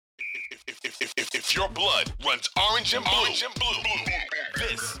If your blood runs orange and blue,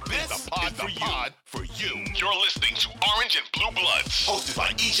 this is the pod for you. You're listening to Orange and Blue Bloods, hosted by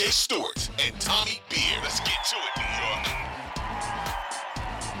EJ Stewart and Tommy Beer. Let's get to it, New York.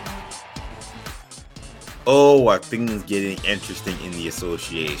 Oh, are things getting interesting in the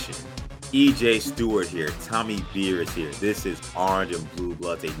association? EJ Stewart here. Tommy Beer is here. This is Orange and Blue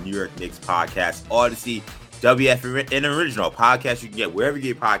Bloods, a New York Knicks podcast. Odyssey, WF, an original podcast you can get wherever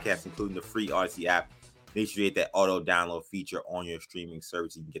you get podcasts, including the free Odyssey app. Make sure you hit that auto download feature on your streaming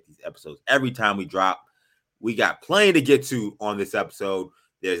service. You can get these episodes every time we drop. We got plenty to get to on this episode.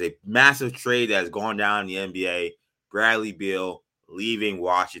 There's a massive trade that has gone down in the NBA. Bradley Beal leaving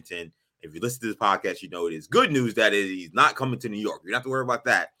Washington. If you listen to this podcast, you know it is good news that he's not coming to New York. You don't have to worry about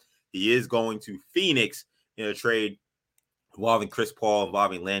that. He is going to Phoenix in a trade involving Chris Paul,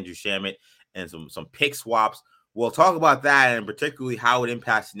 involving Landry Shamet, and some pick swaps. We'll talk about that and particularly how it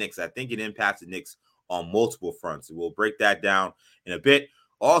impacts the Knicks. I think it impacts the Knicks on multiple fronts. We'll break that down in a bit.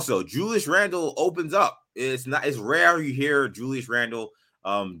 Also, Julius Randle opens up. It's rare you hear Julius Randle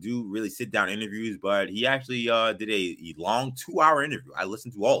do really sit down interviews, but he actually did a long 2-hour interview. I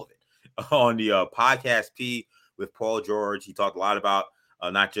listened to all of it on the podcast P with Paul George. He talked a lot about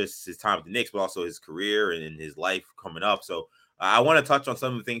not just his time with the Knicks, but also his career and his life coming up. So I want to touch on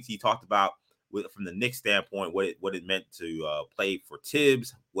some of the things he talked about from the Knicks standpoint, what it meant to play for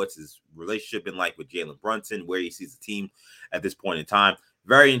Tibbs, what's his relationship been like with Jalen Brunson, where he sees the team at this point in time.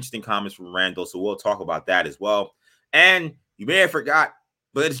 Very interesting comments from Randle, so we'll talk about that as well. And you may have forgot,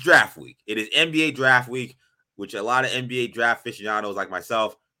 but it's draft week. It is NBA draft week, which a lot of NBA draft aficionados like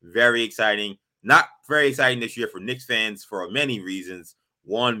myself, very exciting. Not very exciting this year for Knicks fans for many reasons.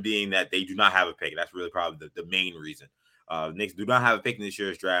 One being that they do not have a pick. That's really probably the main reason. Knicks do not have a pick in this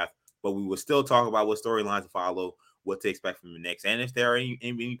year's draft, but we will still talk about what storylines to follow, what to expect from the Knicks, and if there are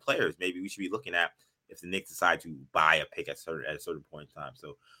any players maybe we should be looking at if the Knicks decide to buy a pick at a certain point in time.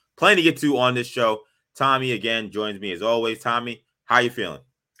 So plenty to get to on this show. Tommy, again, joins me as always. Tommy, how you feeling?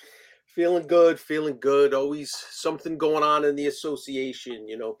 Feeling good. Always something going on in the association.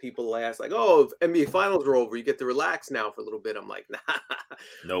 You know, people ask like, oh, if NBA finals are over, you get to relax now for a little bit. I'm like, nah.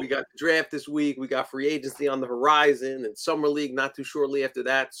 Nope. We got the draft this week. We got free agency on the horizon and summer league not too shortly after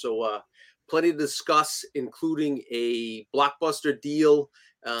that. So plenty to discuss, including a blockbuster deal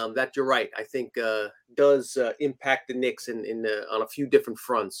that you're right. I think does impact the Knicks on a few different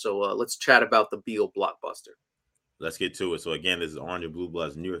fronts. So let's chat about the Beal blockbuster. Let's get to it. So, again, this is Orange and Blue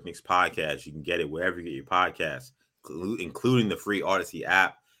Bloods New York Knicks podcast. You can get it wherever you get your podcasts, including the free Odyssey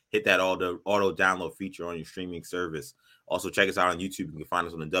app. Hit that auto download feature on your streaming service. Also, check us out on YouTube. You can find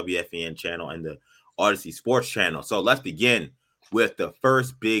us on the WFAN channel and the Odyssey Sports channel. So, let's begin with the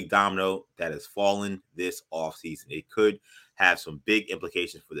first big domino that has fallen this offseason. It could have some big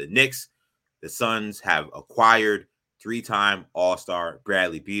implications for the Knicks. The Suns have acquired 3-time All-Star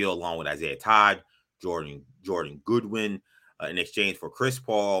Bradley Beal along with Isaiah Todd, Jordan Goodwin in exchange for Chris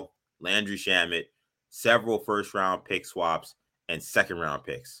Paul, Landry Shamet, several first-round pick swaps, and second-round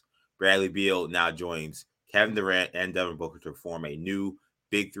picks. Bradley Beal now joins Kevin Durant and Devin Booker to form a new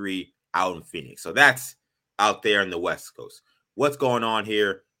Big Three out in Phoenix. So that's out there in the West Coast. What's going on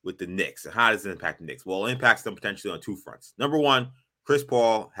here with the Knicks, and how does it impact the Knicks? Well, it impacts them potentially on two fronts. Number one, Chris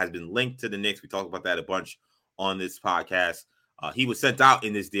Paul has been linked to the Knicks. We talked about that a bunch on this podcast. He was sent out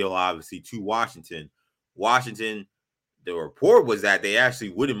in this deal, obviously, to Washington. The report was that they actually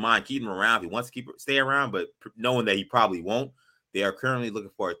wouldn't mind keeping him around if he wants to stay around, but knowing that he probably won't, they are currently looking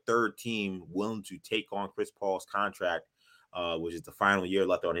for a third team willing to take on Chris Paul's contract, which is the final year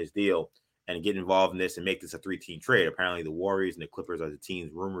left on his deal, and get involved in this and make this a 3-team trade. Apparently, the Warriors and the Clippers are the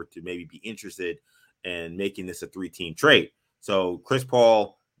teams rumored to maybe be interested in making this a 3-team trade. So Chris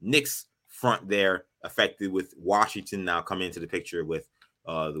Paul, Knicks front there, affected with Washington now coming into the picture with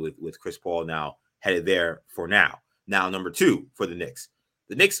Chris Paul now headed there for now. Now, number two for the Knicks.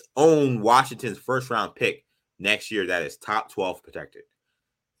 The Knicks own Washington's first-round pick next year that is top 12 protected.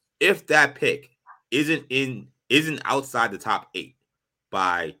 If that pick isn't outside the top 8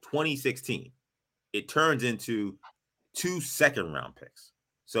 by 2016, it turns into 2 second-round picks.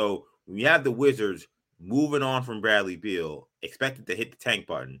 So when you have the Wizards moving on from Bradley Beal, expected to hit the tank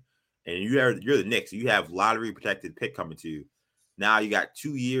button, and you're the Knicks, you have lottery-protected pick coming to you. Now you got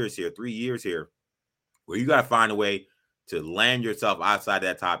 3 years here, where you got to find a way to land yourself outside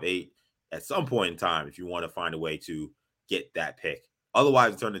that top 8 at some point in time if you want to find a way to get that pick.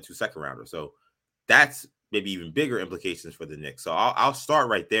 Otherwise, it turned into second rounder. So that's maybe even bigger implications for the Knicks. So I'll start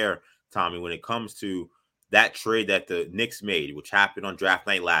right there, Tommy, when it comes to that trade that the Knicks made, which happened on draft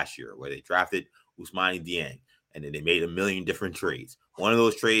night last year, where they drafted Ousmane Dieng, and then they made a million different trades. One of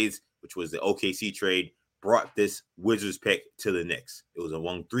those trades which was the OKC trade, brought this Wizards pick to the Knicks. It was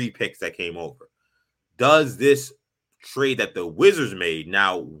among 3 picks that came over. Does this trade that the Wizards made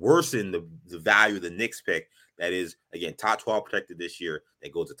now worsen the value of the Knicks pick? That is, again, top 12 protected this year.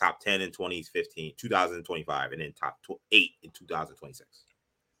 That goes to top 10 in 2025, and then top 8 in 2026.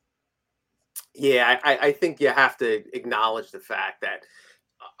 Yeah, I think you have to acknowledge the fact that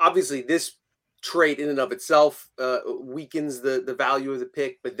obviously this trade in and of itself weakens the value of the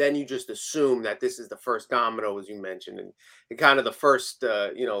pick, but then you just assume that this is the first domino, as you mentioned, and kind of the first,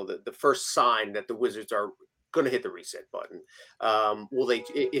 the first sign that the Wizards are going to hit the reset button. Will they?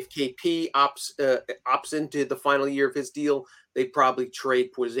 If KP opts into the final year of his deal, they probably trade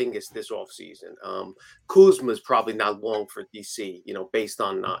Porzingis this offseason. Kuzma is probably not long for DC, based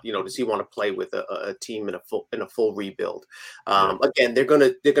on does he want to play with a team in a full rebuild? Again, they're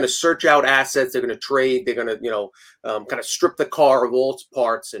gonna search out assets. They're gonna trade. They're gonna kind of strip the car of all its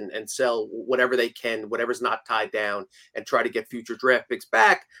parts and sell whatever they can, whatever's not tied down, and try to get future draft picks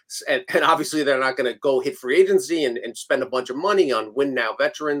back. And obviously, they're not going to go hit free agency and spend a bunch of money on win now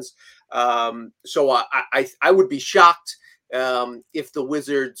veterans. So I would be shocked if the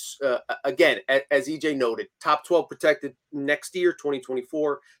Wizards, again, as EJ noted, top 12 protected next year,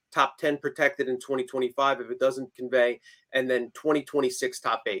 2024, top 10 protected in 2025 if it doesn't convey, and then 2026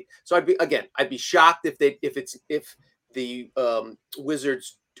 top 8. So I'd be shocked if the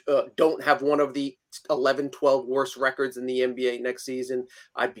Wizards don't have one of the 11-12 worst records in the NBA next season.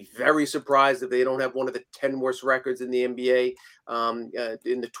 I'd be very surprised if they don't have one of the 10 worst records in the NBA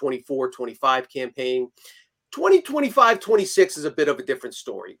in the 24-25 campaign. 2025-26 is a bit of a different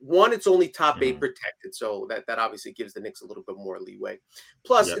story. One, it's only top 8 protected, so that obviously gives the Knicks a little bit more leeway.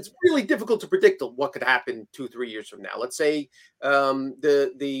 Plus, it's really difficult to predict what could happen 2-3 years from now. Let's say the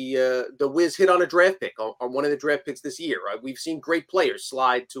Wiz hit on a draft pick on one of the draft picks this year. Right? We've seen great players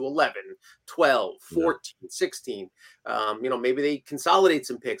slide to 11, 12, 14, 16. Maybe they consolidate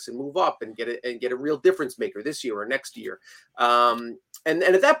some picks and move up and get a real difference maker this year or next year. And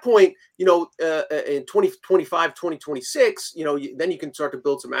at that point, in 2025, 2026, then you can start to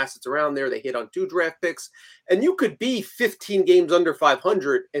build some assets around there. They hit on 2 draft picks, and you could be 15 games under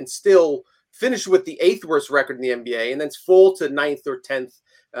 500 and still finish with the 8th worst record in the NBA, and then fall to 9th or 10th,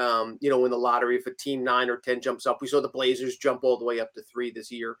 in the lottery if a team 9 or 10 jumps up. We saw the Blazers jump all the way up to 3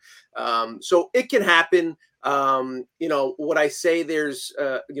 this year. So it can happen. What I say, there's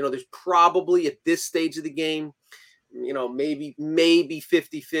probably at this stage of the game, maybe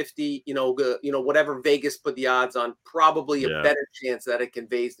 50-50, whatever Vegas put the odds on, probably a better chance that it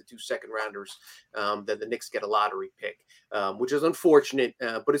conveys the 2 second rounders than the Knicks get a lottery pick, which is unfortunate,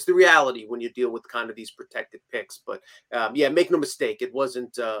 but it's the reality when you deal with kind of these protected picks. But make no mistake, it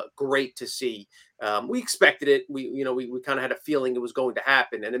wasn't great to see. We expected it. We kind of had a feeling it was going to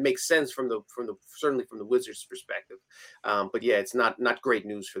happen, and it makes sense certainly from the Wizards' perspective. But it's not great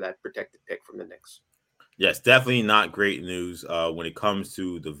news for that protected pick from the Knicks. Yes, definitely not great news when it comes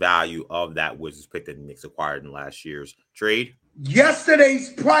to the value of that Wizards pick that the Knicks acquired in last year's trade.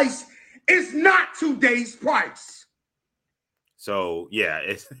 Yesterday's price is not today's price. So,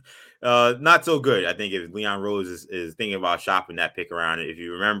 it's not so good. I think if Leon Rose is thinking about shopping that pick around, if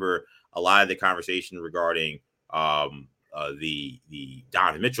you remember a lot of the conversation regarding the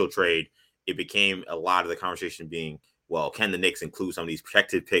Donovan Mitchell trade, it became a lot of the conversation being, well, can the Knicks include some of these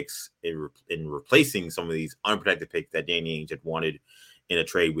protected picks in replacing some of these unprotected picks that Danny Ainge had wanted in a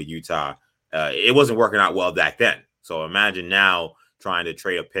trade with Utah? It wasn't working out well back then. So imagine now trying to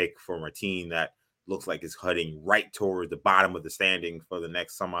trade a pick from a team that looks like it's heading right towards the bottom of the standing for the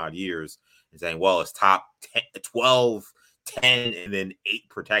next some odd years and saying, well, it's top 10, 12, 10, and then 8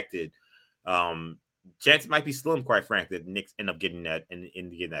 protected. Chance might be slim, quite frankly, that the Knicks end up getting that and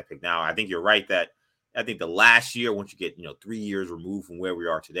getting that pick. Now, I think you're right that I think the last year, once you get 3 years removed from where we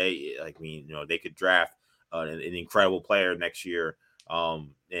are today, they could draft an incredible player next year,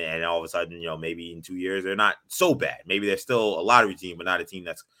 and all of a sudden, maybe in 2 years they're not so bad. Maybe they're still a lottery team, but not a team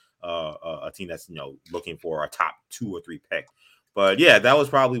that's looking for a top 2 or 3 pick. But that was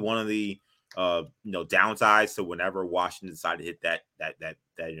probably one of the downsides to whenever Washington decided to hit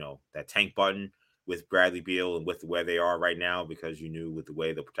that tank button with Bradley Beal and with where they are right now, because you knew with the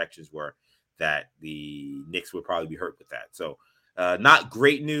way the protections were that the Knicks would probably be hurt with that. So not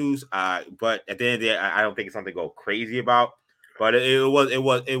great news, but at the end of the day, I don't think it's something to go crazy about. But it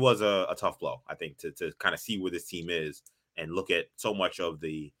was a tough blow, I think, to kind of see where this team is and look at so much of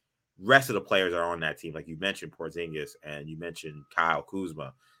the rest of the players that are on that team. Like you mentioned Porzingis and you mentioned Kyle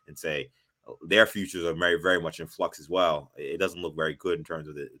Kuzma, and say their futures are very, very much in flux as well. It doesn't look very good in terms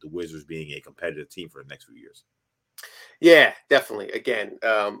of the Wizards being a competitive team for the next few years. Yeah, definitely. Again,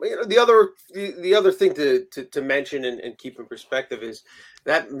 the other thing to mention and keep in perspective is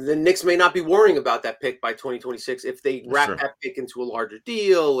that the Knicks may not be worrying about that pick by 2026 if they That's wrap true. that pick into a larger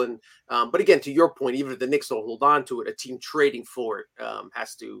deal. And but again, to your point, even if the Knicks don't hold on to it, a team trading for it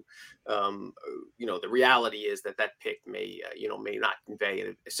has to. The reality is that pick may not convey,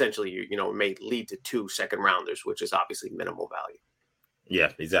 and essentially, may lead to 2 second rounders, which is obviously minimal value.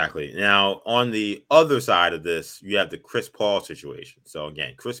 Yeah, exactly. Now, on the other side of this, you have the Chris Paul situation. So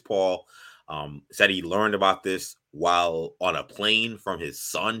again, Chris Paul said he learned about this while on a plane from his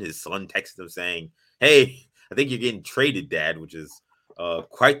son. His son texted him saying, "Hey, I think you're getting traded, Dad," which is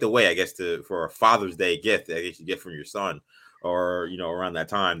quite the way, I guess, for a Father's Day gift I guess you get from your son, or around that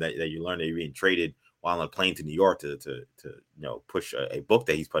time that you learn that you're being traded while on a plane to New York to push a book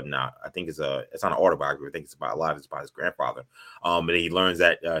that he's putting out. I think it's not an autobiography. I think it's about a lot. It's about his grandfather. And he learns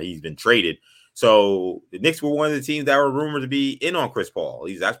that he's been traded. So the Knicks were one of the teams that were rumored to be in on Chris Paul. At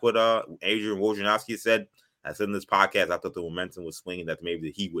least that's what Adrian Wojnarowski said. I said in this podcast, I thought the momentum was swinging that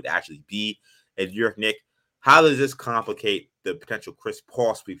maybe he would actually be a New York Knick. How does this complicate the potential Chris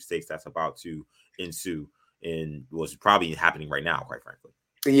Paul sweepstakes that's about to ensue and was probably happening right now, quite frankly?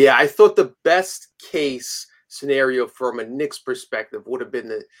 Yeah, I thought the best case scenario from a Knicks perspective would have been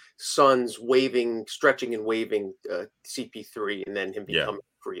the Suns stretching and waving CP3 and then him becoming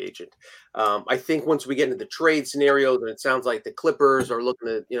a free agent. I think once we get into the trade scenarios, and it sounds like the Clippers are looking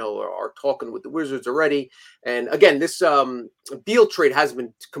at, are talking with the Wizards already. And again, this Beal trade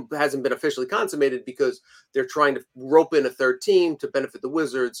hasn't been officially consummated because they're trying to rope in a third team to benefit the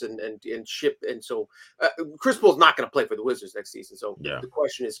Wizards and ship. And so Chris Paul's not going to play for the Wizards next season. So the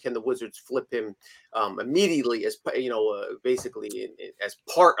question is, can the Wizards flip him immediately as basically as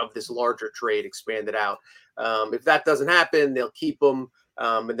part of this larger trade expanded out? If that doesn't happen, they'll keep him.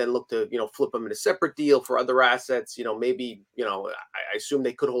 And then look to, flip him in a separate deal for other assets. Maybe, I assume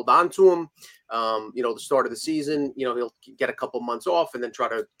they could hold on to him. The start of the season, he'll get a couple months off and then try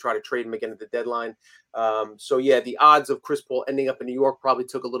to trade him again at the deadline. So yeah, the odds of Chris Paul ending up in New York probably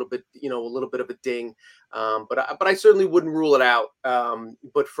took a little bit of a ding. But I certainly wouldn't rule it out.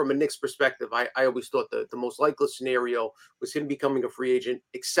 But from a Knicks perspective, I always thought the most likely scenario was him becoming a free agent,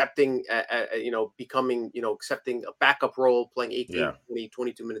 accepting a backup role, playing 18, 20,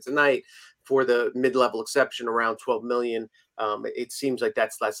 22 minutes a night for the mid-level exception around $12 million. It seems like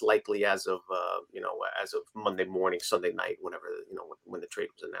that's less likely as of Monday morning, Sunday night, whenever, when the trade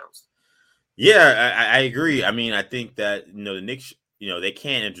was announced. Yeah, I agree. I mean, I think that, the Knicks, they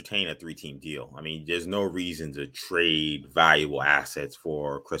can't entertain a 3-team deal. I mean, there's no reason to trade valuable assets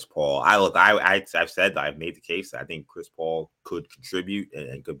for Chris Paul. I've said that I've made the case that I think Chris Paul could contribute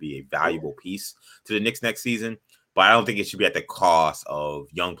and could be a valuable piece to the Knicks next season. But I don't think it should be at the cost of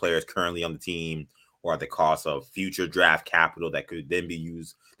young players currently on the team or at the cost of future draft capital that could then be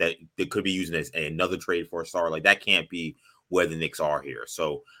used, that could be used as another trade for a star. Like, that can't be where the Knicks are here.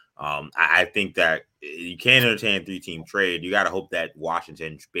 So I think that you can't entertain a 3-team trade. You got to hope that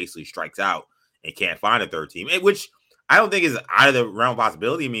Washington basically strikes out and can't find a third team, which I don't think is out of the realm of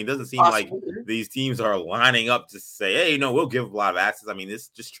possibility. I mean, it doesn't seem like these teams are lining up to say, hey, we'll give a lot of assets. I mean, this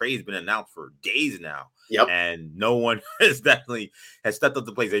trade has been announced for days now. Yep. And no one has stepped up to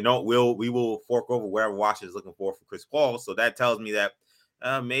the plate. They know we will fork over wherever Washington is looking for Chris Paul. So that tells me that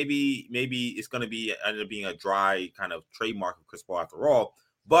maybe it's going to end up being a dry kind of trademark of Chris Paul after all.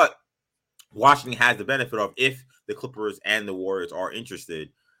 But Washington has the benefit of, if the Clippers and the Warriors are interested,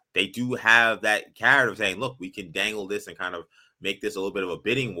 they do have that carrot of saying, look, we can dangle this and kind of make this a little bit of a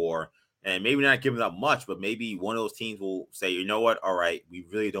bidding war, and maybe not giving up much, but maybe one of those teams will say, you know what? All right, we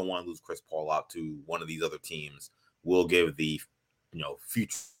really don't want to lose Chris Paul out to one of these other teams. We'll give the,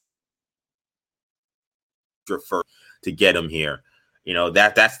 future first to get him here.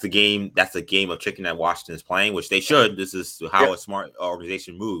 That's the game. That's the game of chicken that Washington is playing, which they should. This is how a smart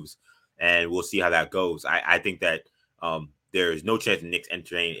organization moves, and we'll see how that goes. I think that there is no chance the Knicks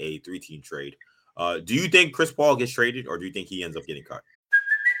entering a 3-team trade. Do you think Chris Paul gets traded, or do you think he ends up getting cut?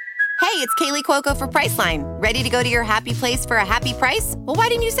 Hey, it's Kaylee Cuoco for Priceline. Ready to go to your happy place for a happy price? Well, why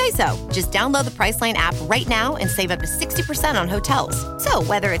didn't you say so? Just download the Priceline app right now and save up to 60% on hotels. So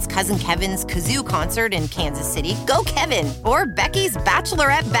whether it's Cousin Kevin's Kazoo Concert in Kansas City, go Kevin, or Becky's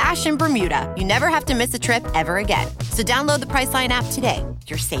Bachelorette Bash in Bermuda, you never have to miss a trip ever again. So download the Priceline app today.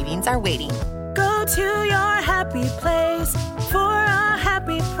 Your savings are waiting. Go to your happy place for a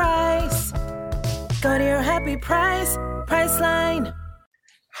happy price. Go to your happy price, Priceline.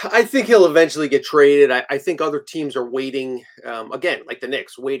 I think he'll eventually get traded. I think other teams are waiting, again, like the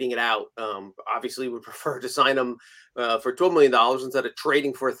Knicks, waiting it out. Obviously, would prefer to sign him for $12 million instead of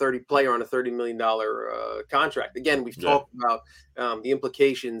trading for a 30 player on a $30 million contract. Again, we've talked about the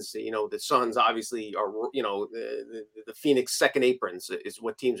implications. The Suns obviously are, the Phoenix second aprons is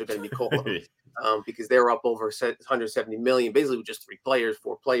what teams are going to be calling them, because they're up over 170 million, basically with just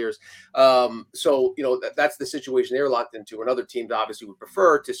 4 players. So, that's the situation they're locked into. And other teams obviously would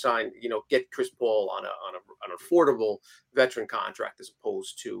prefer to sign, get Chris Paul on an affordable veteran contract as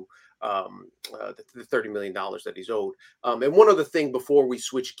opposed to the $30 million that he's owed. And one other thing before we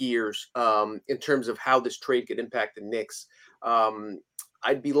switch gears, in terms of how this trade could impact the Knicks,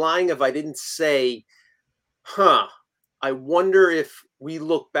 I'd be lying if I didn't say, I wonder if we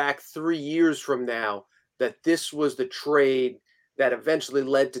look back 3 years from now that this was the trade that eventually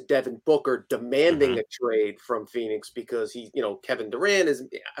led to Devin Booker demanding a trade from Phoenix because Kevin Durant is,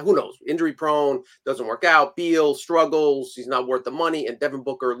 who knows, injury prone, doesn't work out. Beal struggles. He's not worth the money. And Devin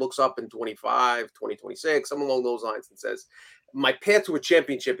Booker looks up in 2026, something along those lines, and says, my path to a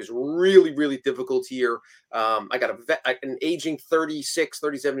championship is really, really difficult here. I got an aging 36,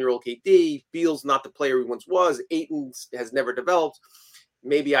 37-year-old KD. Beal's not the player he once was. Ayton has never developed.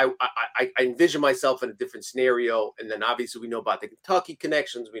 Maybe I envision myself in a different scenario. And then obviously we know about the Kentucky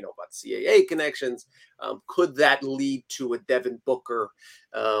connections. We know about the CAA connections. Could that lead to a Devin Booker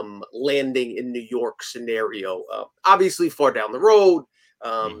landing in New York scenario? Obviously far down the road.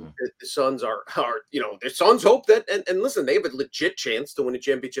 The Suns are their Suns hope that, and listen, they have a legit chance to win a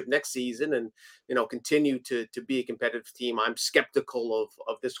championship next season and, continue to be a competitive team. I'm skeptical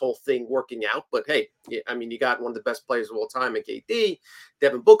of this whole thing working out, but hey, I mean, you got one of the best players of all time in KD.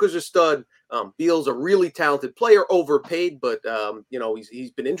 Devin Booker's a stud. Beal's a really talented player, overpaid, but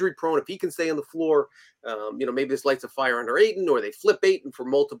he's been injury prone. If he can stay on the floor, maybe this lights a fire under Ayton, or they flip Ayton for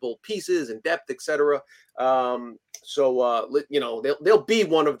multiple pieces and depth, etc. So they'll be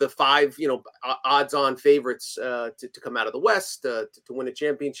one of the 5 odds-on favorites to come out of the West to win a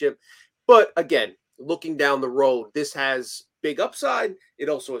championship. But again, looking down the road, this has big upside. It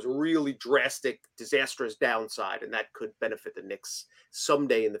also has really drastic, disastrous downside, and that could benefit the Knicks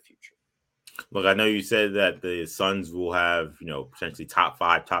someday in the future. Look, I know you said that the Suns will have, potentially top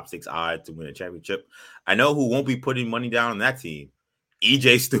 5, top 6 odds to win a championship. I know who won't be putting money down on that team.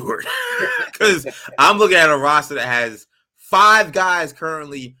 EJ Stewart. Because I'm looking at a roster that has 5 guys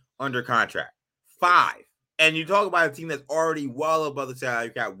currently under contract. 5. And you talk about a team that's already well above the salary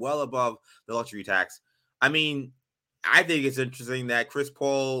cap, well above the luxury tax. I mean, I think it's interesting that Chris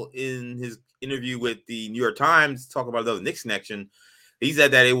Paul, in his interview with the New York Times, talking about the Knicks connection, he said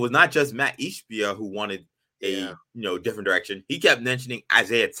that it was not just Matt Ishbia who wanted a different direction. He kept mentioning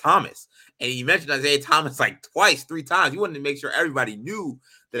Isaiah Thomas. And he mentioned Isaiah Thomas like 3 times. He wanted to make sure everybody knew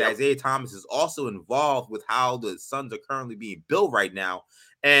that Isaiah Thomas is also involved with how the Suns are currently being built right now.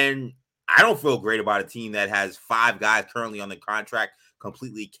 And I don't feel great about a team that has 5 guys currently on the contract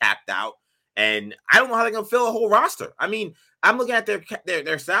completely capped out. And I don't know how they're going to fill a whole roster. I mean, I'm looking at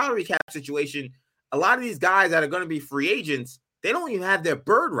their salary cap situation. A lot of these guys that are going to be free agents, they don't even have their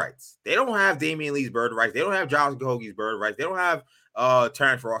bird rights. They don't have Damian Lee's bird rights. They don't have Giles Gahogie's bird rights. They don't have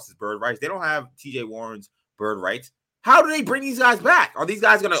Terrence Ross's bird rights. They don't have TJ Warren's bird rights. How do they bring these guys back? Are these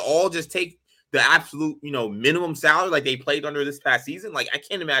guys going to all just take the absolute, minimum salary like they played under this past season? Like, I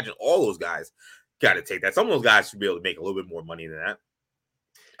can't imagine all those guys got to take that. Some of those guys should be able to make a little bit more money than that.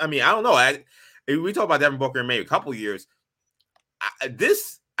 I mean, I don't know. We talk about Devin Booker in maybe a couple years.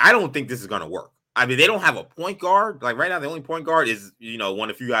 I don't think this is going to work. I mean, they don't have a point guard. Like right now, the only point guard is, one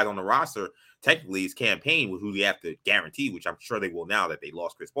of the few guys on the roster. Technically, is campaign with who they have to guarantee, which I'm sure they will now that they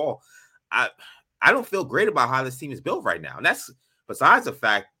lost Chris Paul. I don't feel great about how this team is built right now. And that's besides the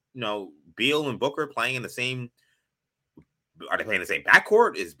fact, Beal and Booker playing in the same. Are they playing the same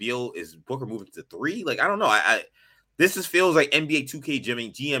backcourt? Is Booker moving to 3? Like, I don't know. This just feels like NBA 2K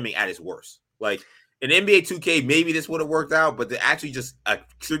GMing at its worst. Like in NBA 2K, maybe this would have worked out, but to actually just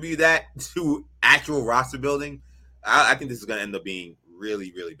attribute that to actual roster building, I think this is going to end up being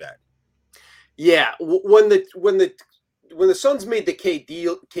really, really bad. Yeah, when the Suns made the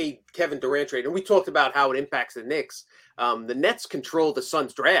Kevin Durant trade, and we talked about how it impacts the Knicks, the Nets control the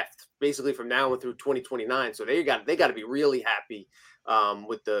Suns draft basically from now on through 2029. So they got to be really happy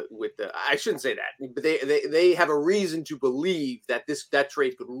with the I shouldn't say that, but they have a reason to believe that that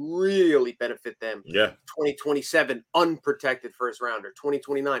trade could really benefit them. Yeah. 2027 unprotected first rounder,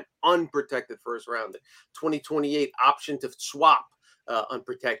 2029 unprotected first rounder, 2028 option to swap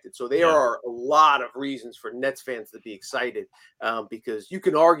unprotected. So there are a lot of reasons for Nets fans to be excited because you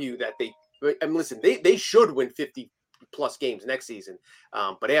can argue that listen, they should win 50 plus games next season.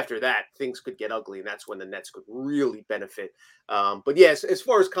 But after that, things could get ugly, and that's when the Nets could really benefit. But yes, as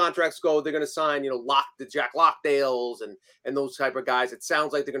far as contracts go, they're going to sign, the Jack Lockdales and those type of guys. It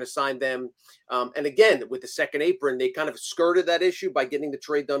sounds like they're going to sign them. And again, with the second apron, they kind of skirted that issue by getting the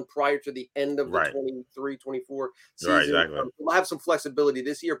trade done prior to the end of the 23-24 season. Right, exactly. We'll have some flexibility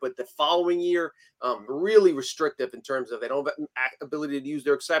this year, but the following year, really restrictive in terms of they don't have ability to use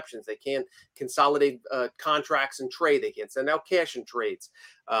their exceptions. They can't consolidate contracts and trade. They can't send out cash and trades.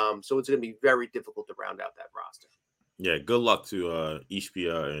 So it's going to be very difficult to round out that roster. Yeah, good luck to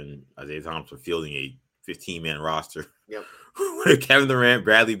Ishbia and Isaiah Thomas for fielding a 15-man roster. Yep. Kevin Durant,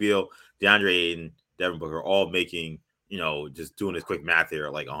 Bradley Beal, DeAndre Ayton, Devin Booker, all making, just doing this quick math here,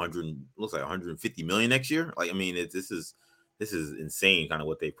 like 150 million next year. Like, I mean, this is insane, kind of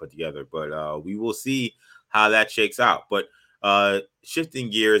what they put together. But we will see how that shakes out. But shifting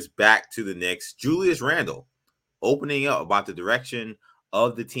gears back to the Knicks, Julius Randle opening up about the direction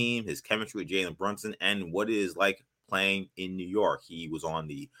of the team, his chemistry with Jalen Brunson, and what it is like playing in New York. He was on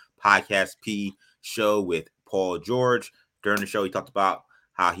the Podcast P show with Paul George. During the show, he talked about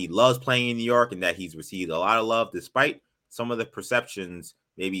how he loves playing in New York and that he's received a lot of love despite some of the perceptions,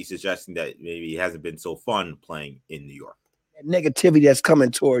 maybe suggesting that maybe it hasn't been so fun playing in New York. Negativity that's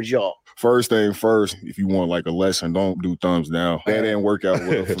coming towards y'all. First thing first, if you want like a lesson, don't do thumbs down. That didn't work out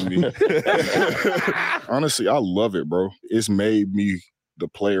well for me. Honestly, I love it, bro. It's made me the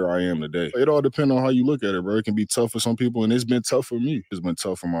player I am today. It all depends on how you look at it, bro. It can be tough for some people, and it's been tough for me. It's been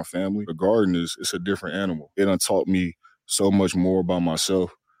tough for my family. The Garden it's a different animal. It done taught me so much more about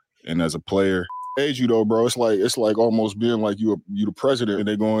myself and as a player. Age you though, bro. It's like almost being like you the president, and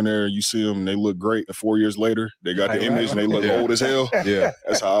they go in there and you see them and they look great. And 4 years later, they got the image and they look old as hell. Yeah,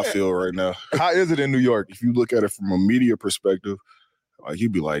 that's how I feel right now. How is it in New York? If you look at it from a media perspective,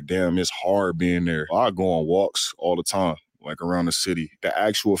 you'd be like, damn, it's hard being there. I go on walks all the time, like around the city. The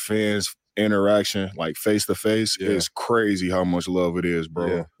actual fans interaction, like face to face, is crazy how much love it is, bro.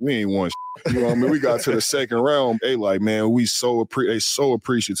 Yeah. We ain't won shit. You know what I mean? We got to the second round. They like, man, they so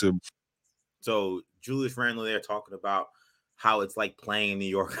appreciative. So Julius Randle there talking about how it's like playing in New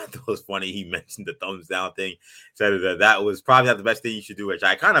York. I thought it was funny. He mentioned the thumbs down thing. Said that was probably not the best thing you should do, which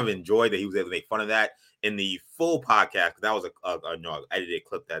I kind of enjoyed that he was able to make fun of that in the full podcast. That was an edited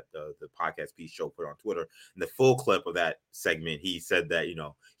clip that the Podcast Piece show put on Twitter. In the full clip of that segment, he said that,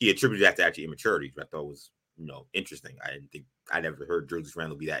 he attributed that to actually immaturity, which I thought was, interesting. I never heard Julius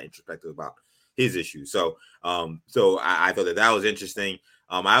Randle be that introspective about his issues. So I thought that was interesting.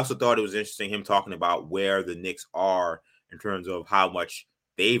 I also thought it was interesting him talking about where the Knicks are in terms of how much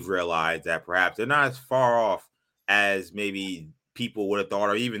they've realized that perhaps they're not as far off as maybe people would have thought,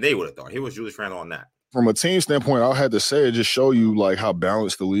 or even they would have thought. Here was Julius Randle on that. From a team standpoint, I had to say it just show you like how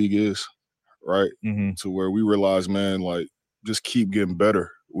balanced the league is, right? Mm-hmm. To where we realize, man, like just keep getting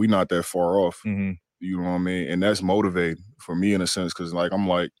better. We not that far off. Mm-hmm. You know what I mean? And that's motivating for me in a sense, because like I'm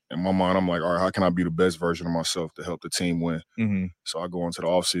like, in my mind, I'm like, all right, how can I be the best version of myself to help the team win? Mm-hmm. So I go into the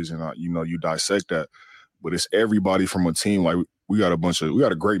offseason, you dissect that. But it's everybody from a team. Like we got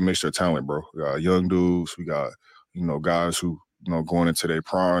a great mixture of talent, bro. We got young dudes, we got, guys who, going into their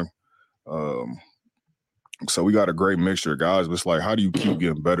prime. So we got a great mixture of guys, but it's like, how do you keep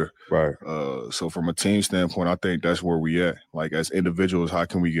getting better? Right. So from a team standpoint, I think that's where we at. Like as individuals, how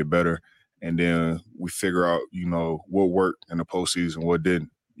can we get better? And then we figure out, what worked in the postseason, what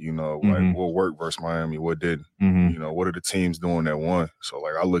didn't. Like what worked versus Miami, what didn't. Mm-hmm. What are the teams doing that won? So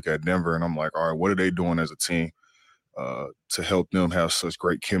like I look at Denver and I'm like, all right, what are they doing as a team to help them have such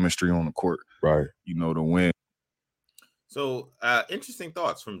great chemistry on the court? Right. To win. So interesting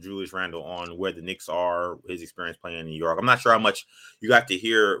thoughts from Julius Randle on where the Knicks are, his experience playing in New York. I'm not sure how much you got to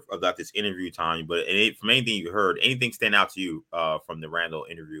hear about this interview, Tommy, but from anything you heard, anything stand out to you from the Randle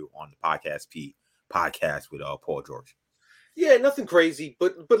interview on the Podcast P podcast with Paul George? Yeah, nothing crazy,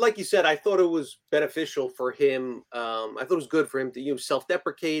 but like you said, I thought it was beneficial for him. I thought it was good for him to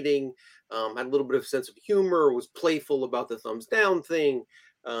self-deprecating, had a little bit of sense of humor, was playful about the thumbs down thing.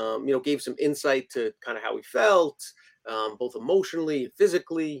 Gave some insight to kind of how he felt, both emotionally and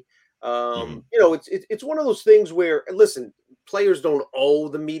physically. It's one of those things where, listen, players don't owe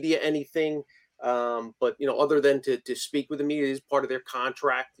the media anything. But other than to speak with the media is part of their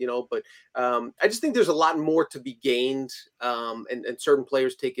contract, but I just think there's a lot more to be gained. And certain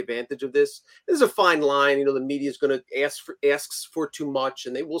players take advantage of this. This is a fine line. The media is going to asks for too much,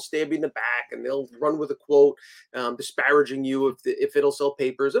 and they will stab you in the back, and they'll run with a quote, disparaging you if it'll sell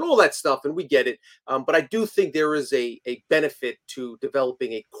papers and all that stuff. And we get it. But I do think there is a benefit to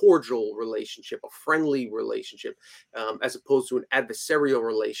developing a cordial relationship, a friendly relationship, as opposed to an adversarial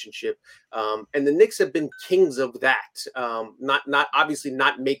relationship. And the Knicks have been kings of that. Not obviously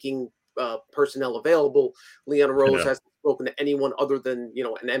not making personnel available. Leon Rose hasn't spoken to anyone other than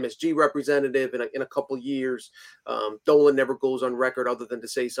an MSG representative in a couple years. Dolan never goes on record other than to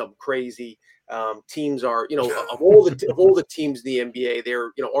say something crazy. Teams are of all the teams in the NBA,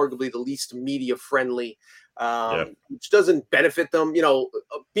 they're arguably the least media friendly. Which doesn't benefit them.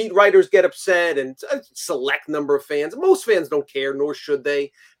 Beat writers get upset and a select number of fans. Most fans don't care, nor should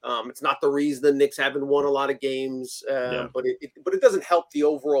they. It's not the reason the Knicks haven't won a lot of games, but it doesn't help the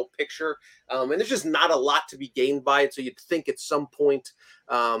overall picture. And there's just not a lot to be gained by it. So you'd think at some point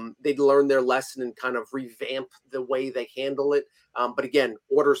they'd learn their lesson and kind of revamp the way they handle it. But again,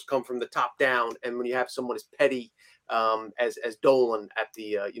 orders come from the top down, and when you have someone as petty as Dolan at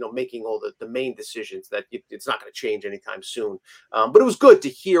the making all the main decisions, that it's not going to change anytime soon. But it was good to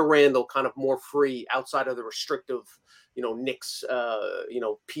hear Randle kind of more free outside of the restrictive Knicks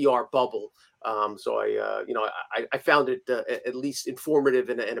PR bubble. So I found it at least informative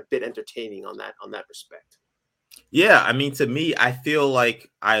and a bit entertaining on that respect. Yeah, I mean, to me, I feel like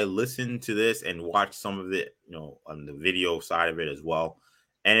I listened to this and watched some of it, on the video side of it as well,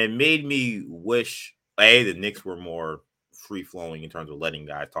 and it made me wish the Knicks were more free-flowing in terms of letting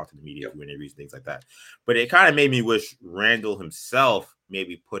guys talk to the media, do interviews, things like that. But it kind of made me wish Randle himself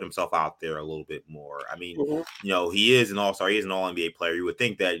maybe put himself out there a little bit more. I mean, he is an all-star. He is an all-NBA player. You would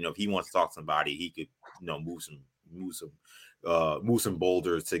think that, if he wants to talk to somebody, he could, move some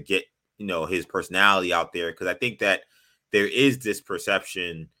boulders to get, his personality out there. Because I think that there is this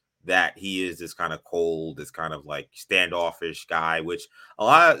perception that he is this kind of cold, this kind of like standoffish guy, which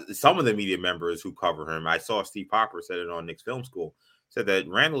some of the media members who cover him, I saw Steve Popper said it on Knicks Film School, said that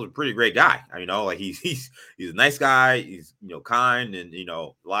Randle's a pretty great guy. I mean, like he's a nice guy. He's kind, and a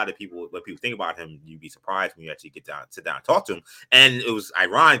lot of people, when people think about him, you'd be surprised when you actually sit down and talk to him. And it was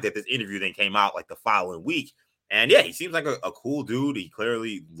ironic that this interview then came out like the following week. And yeah, he seems like a cool dude. He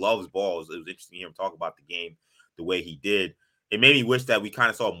clearly loves balls. It was interesting to hear him talk about the game the way he did. It made me wish that we kind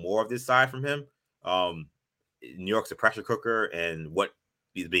of saw more of this side from him. New York's a pressure cooker, and what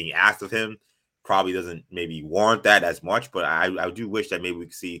is being asked of him probably doesn't maybe warrant that as much. But I do wish that maybe we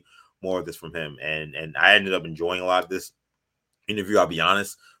could see more of this from him. And I ended up enjoying a lot of this interview. I'll be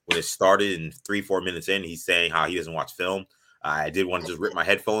honest. When it started and 3-4 minutes in, he's saying how he doesn't watch film. I did want to just rip my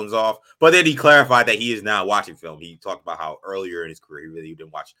headphones off, but then he clarified that he is now watching film. He talked about how earlier in his career he really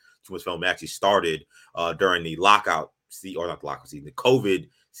didn't watch too much film. It actually started during the lockout season, or not the lockout season, the COVID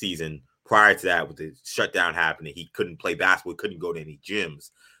season. Prior to that, with the shutdown happening, he couldn't play basketball, couldn't go to any gyms,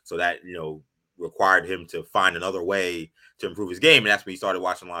 so that required him to find another way to improve his game, and that's when he started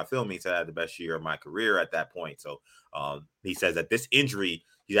watching a lot of film. He said I had the best year of my career at that point. So he says that this injury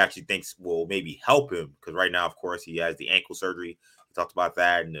he actually thinks will maybe help him, because right now, of course, he has the ankle surgery. He talked about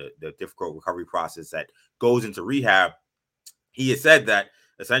that and the difficult recovery process that goes into rehab. He has said that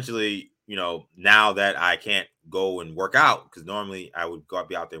essentially, now that I can't go and work out, because normally I would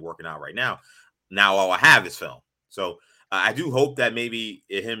be out there working out right now. Now all I have is film. So I do hope that maybe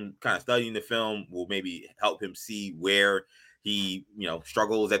him kind of studying the film will maybe help him see where he,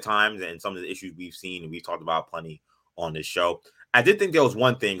 struggles at times and some of the issues we've seen and we've talked about plenty on this show. I did think there was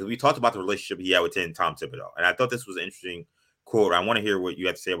one thing, because we talked about the relationship he had with Tom Thibodeau, and I thought this was an interesting quote. I want to hear what you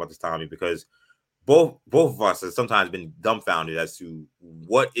have to say about this, Tommy, because both of us have sometimes been dumbfounded as to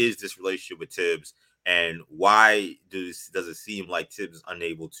what is this relationship with Tibbs and why does it seem like Tibbs is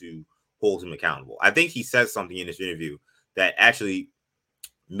unable to hold him accountable. I think he says something in this interview that actually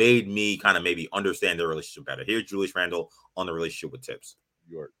made me kind of maybe understand the relationship better. Here's Julius Randle on the relationship with Tibbs.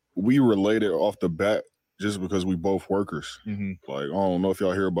 We related off the bat just because we both workers. Mm-hmm. Like, I don't know if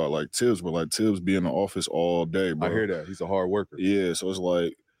y'all hear about like Tibbs, but like Tibbs be in the office all day, bro. I hear that. He's a hard worker. Yeah, so it's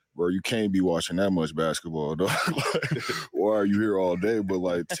like, bro, you can't be watching that much basketball, though. Why are you here all day? But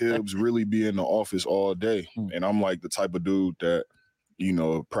like Tibbs really be in the office all day. And I'm like the type of dude that,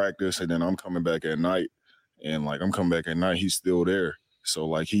 practice, and then I'm coming back at night. And like I'm coming back at night, he's still there. So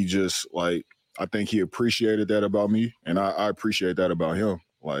like he just like, I think he appreciated that about me, and I appreciate that about him.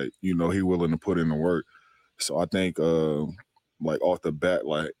 Like, he willing to put in the work. So I think like off the bat,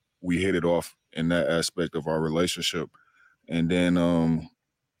 like we hit it off in that aspect of our relationship. And then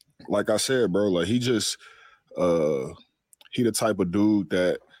like I said, bro, like he just he the type of dude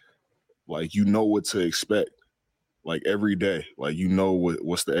that like what to expect like every day. Like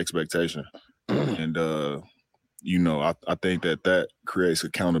what's the expectation. And I think that creates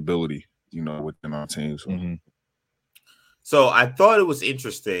accountability, within our team. So. Mm-hmm. So I thought it was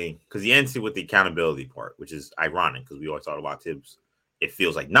interesting because he ends it with the accountability part, which is ironic because we always talk about Tibbs. It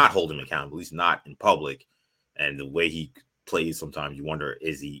feels like not holding him accountable, at least not in public. And the way he plays sometimes you wonder,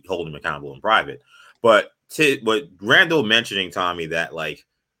 is he holding him accountable in private? But Randle mentioning, Tommy, that like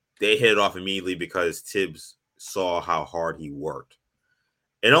they hit it off immediately because Tibbs saw how hard he worked.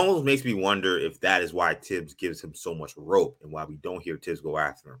 It almost makes me wonder if that is why Tibbs gives him so much rope and why we don't hear Tibbs go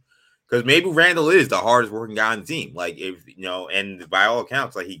after him. Because maybe Randle is the hardest working guy on the team. Like, if you know, and by all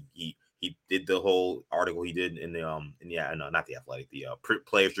accounts, like he did the whole article he did in the not the Athletic, the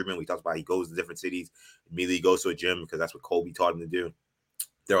Players Tribune. We talked about he goes to different cities, immediately goes to a gym because that's what Kobe taught him to do.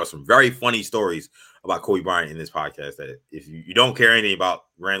 There are some very funny stories about Kobe Bryant in this podcast that if you don't care anything about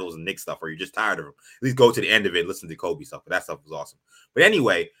Randle's and Knicks stuff, or you're just tired of him, at least go to the end of it and listen to Kobe stuff. But that stuff was awesome. But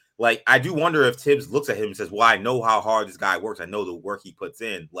anyway, like, I do wonder if Tibbs looks at him and says, well, I know how hard this guy works. I know the work he puts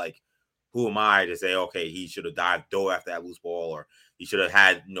in. Like, who am I to say, okay, he should have dove after that loose ball, or he should have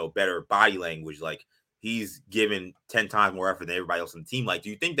had, better body language. Like, he's given 10 times more effort than everybody else on the team. Like, do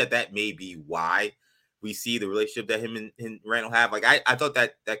you think that may be why we see the relationship that him and Randle have? Like, I thought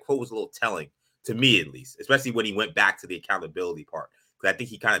that quote was a little telling, to me at least, especially when he went back to the accountability part. Because I think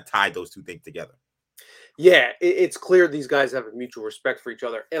he kind of tied those two things together. Yeah, it's clear these guys have a mutual respect for each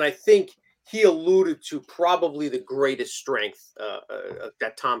other. And I think he alluded to probably the greatest strength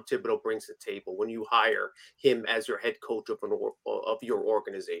that Tom Thibodeau brings to the table when you hire him as your head coach of your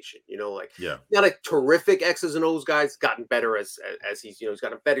organization. Not a terrific X's and O's guy. He's gotten better as he's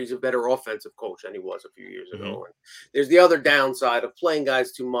gotten better. He's a better offensive coach than he was a few years ago. And there's the other downside of playing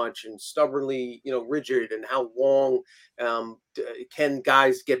guys too much and stubbornly, rigid, and how long can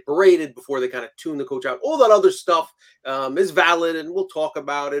guys get berated before they kind of tune the coach out. All that other stuff is valid, and we'll talk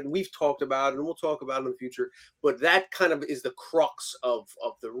about it. And we've talked about it, and we'll talk about it in the future. But that kind of is the crux of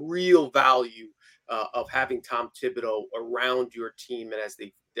the real value of having Tom Thibodeau around your team and as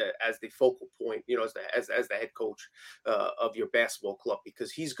the focal point, as the head coach of your basketball club,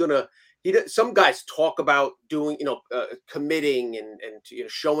 because some guys talk about doing, committing and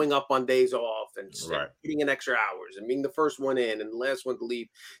showing up on days off and putting in extra hours and being the first one in and the last one to leave.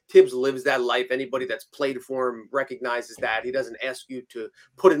 Tibbs lives that life. Anybody that's played for him recognizes that. He doesn't ask you to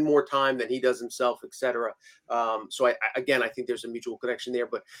put in more time than he does himself, etc. So I think there's a mutual connection there.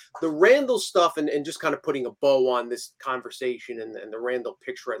 But the Randle stuff and just kind of putting a bow on this conversation and the Randle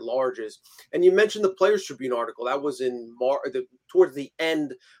picture at large is, and you mentioned the Players Tribune article that was in towards the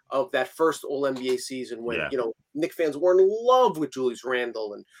end of that first All-NBA season when, Knicks fans were in love with Julius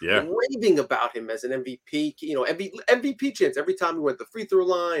Randle and raving about him as an MVP, MVP chance every time he went to the free throw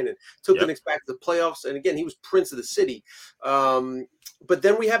line and took the Knicks back to the playoffs. And again, he was Prince of the City. But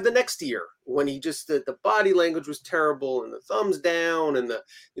then we have the next year when he just, the body language was terrible and the thumbs down and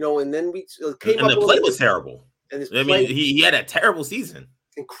and then we came and up the play was terrible. And he had a terrible season.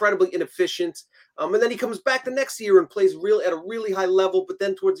 Incredibly inefficient. And then he comes back the next year and plays at a really high level, but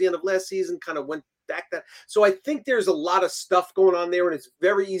then towards the end of last season kind of went back that. So I think there's a lot of stuff going on there, and it's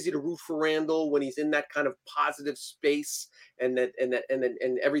very easy to root for Randle when he's in that kind of positive space and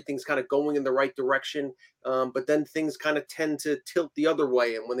everything's kind of going in the right direction. But then things kind of tend to tilt the other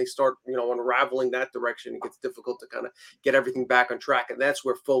way, and when they start, unraveling that direction, it gets difficult to kind of get everything back on track. And that's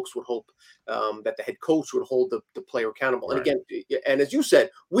where folks would hope that the head coach would hold the player accountable. Right. And again, and as you said,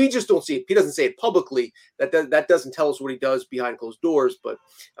 we just don't see it. He doesn't say it publicly. That doesn't tell us what he does behind closed doors. But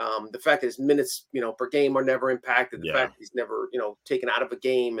the fact that his minutes, per game are never impacted. The fact that he's never, taken out of a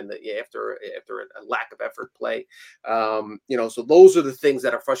game and after a lack of effort play. So those are the things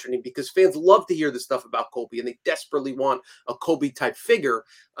that are frustrating because fans love to hear this stuff about Kobe and they desperately want a Kobe type figure.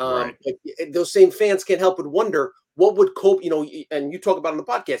 But those same fans can't help but wonder, what would Kobe, and you talk about on the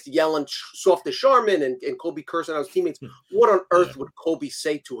podcast, yelling soft to Sharman and Kobe cursing out his teammates. What on earth would Kobe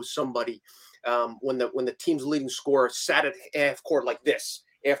say to somebody when the team's leading scorer sat at half court like this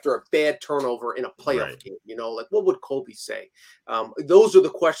after a bad turnover in a playoff game? What would Kobe say? Those are the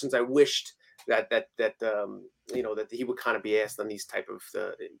questions I wished that he would kind of be asked on these type of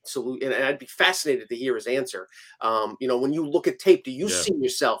salute, and I'd be fascinated to hear his answer. When you look at tape, do you see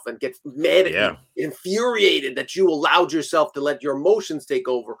yourself and get mad at you, infuriated that you allowed yourself to let your emotions take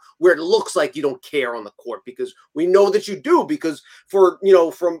over, where it looks like you don't care on the court? Because we know that you do, because for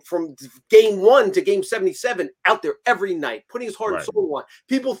from game 1 to game 77, out there every night, putting his heart and soul on.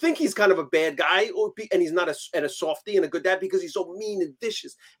 People think he's kind of a bad guy, and he's not a softie and a good dad because he's so mean and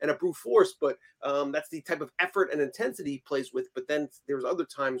vicious and a brute force. But that's the type of effort and intensity he plays with. But then there's other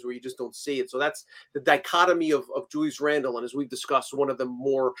times where you just don't see it. So that's the dichotomy of Julius Randle, and as we've discussed, one of the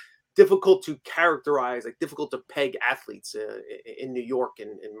more difficult to characterize, difficult to peg athletes in New York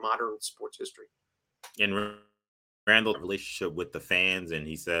and in modern sports history. And Randle relationship with the fans, and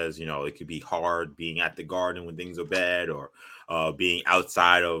he says, it could be hard being at the Garden when things are bad, or being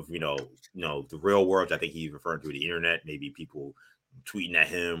outside of the real world. I think he's referring to the internet, maybe people tweeting at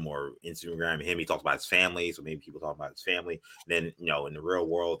him or Instagram him. He talks about his family, so maybe people talk about his family. Then in the real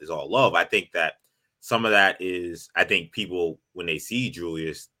world is all love. I think that some of that is, I think people, when they see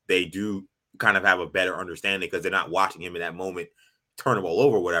Julius, they do kind of have a better understanding because they're not watching him in that moment turn the ball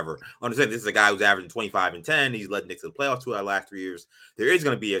over, whatever. Understand, this is a guy who's averaging 25 and 10. He's led Knicks to the playoffs 2 out of the last 3 years. There is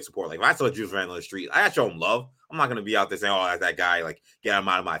going to be a support. Like, if I saw Julius Randle on the street, I got to show him love. I'm not going to be out there saying, oh, that's that guy, like, get him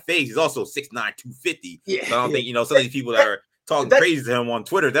out of my face. He's also 6'9", 250. Yeah, so I don't think, some of these people that are talking crazy to him on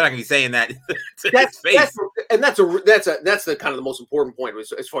Twitter, they're not going to be saying that to his face. That's the kind of the most important point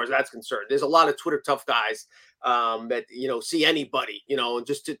as far as that's concerned. There's a lot of Twitter tough guys that see anybody,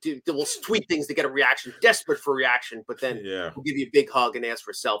 just to will tweet things to get a reaction, desperate for reaction, but then will give you a big hug and ask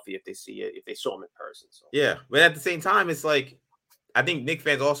for a selfie if they saw him in person. So. Yeah, but at the same time, it's like I think Knicks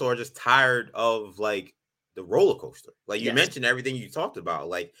fans also are just tired of like the roller coaster. Like you mentioned everything you talked about,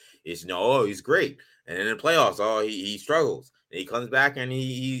 like it's he's great, and in the playoffs, he struggles. And he comes back and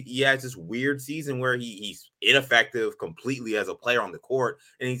he has this weird season where he's ineffective completely as a player on the court,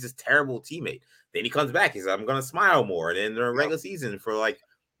 and he's this terrible teammate. Then he comes back. He says, I'm going to smile more. And then during regular season, for like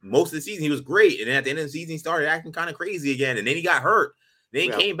most of the season, he was great. And then at the end of the season, he started acting kind of crazy again. And then he got hurt. Then he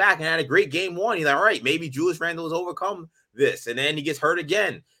came back and had a great game 1. He's like, all right, maybe Julius Randle has overcome this. And then he gets hurt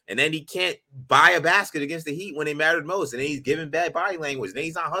again. And then he can't buy a basket against the Heat when they mattered most. And then he's giving bad body language. And then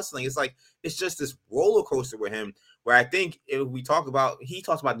he's not hustling. It's like, it's just this roller coaster with him where I think if he talks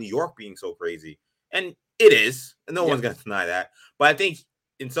about New York being so crazy. And it is. And no one's going to deny that. But I think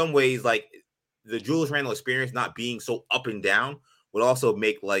in some ways, like, the Julius Randle experience not being so up and down would also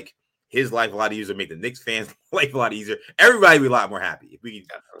make like his life a lot easier, make the Knicks fans' life a lot easier. Everybody would be a lot more happy if we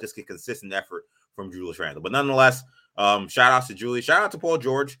just get consistent effort from Julius Randle. But nonetheless, shout outs to Julius. Shout out to Paul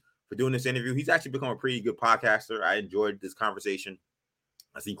George for doing this interview. He's actually become a pretty good podcaster. I enjoyed this conversation.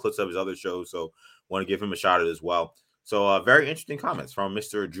 I've seen clips of his other shows, so want to give him a shout out as well. So very interesting comments from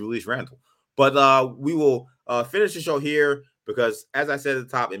Mr. Julius Randle. But we will finish the show here. Because, as I said at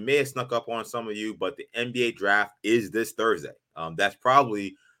the top, it may have snuck up on some of you, but the NBA draft is this Thursday. That's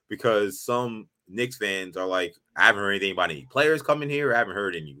probably because some Knicks fans are like, I haven't heard anything about any players coming here. I haven't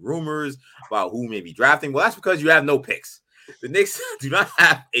heard any rumors about who may be drafting. Well, that's because you have no picks. The Knicks do not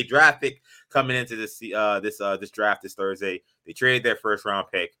have a draft pick coming into this draft this Thursday. They traded their first-round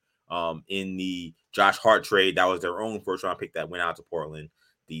pick in the Josh Hart trade. That was their own first-round pick that went out to Portland.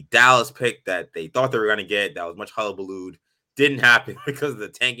 The Dallas pick that they thought they were going to get, that was much hullabaloo, didn't happen because of the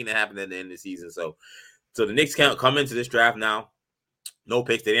tanking that happened at the end of the season. So the Knicks can't come into this draft now. No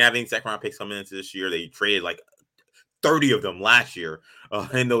picks. They didn't have any second-round picks coming into this year. They traded like 30 of them last year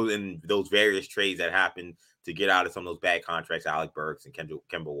in those various trades that happened to get out of some of those bad contracts, Alec Burks and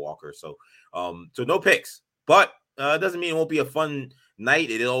Kemba Walker. So no picks. But it doesn't mean it won't be a fun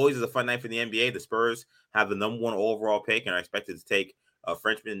night. It always is a fun night for the NBA. The Spurs have the number 1 overall pick and are expected to take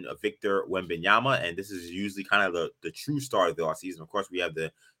Frenchman Victor Wembanyama, and this is usually kind of the true start of the offseason. Of course, we have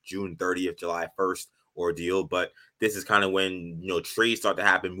the June 30th, July 1st ordeal, but this is kind of when trades start to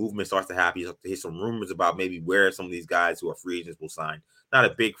happen, movement starts to happen. You start to hear some rumors about maybe where some of these guys who are free agents will sign. Not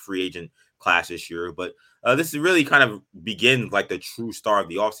a big free agent class this year, but this is really kind of begins like the true start of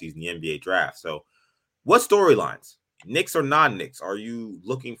the offseason, the NBA draft. So, what storylines, Knicks or non-Knicks, are you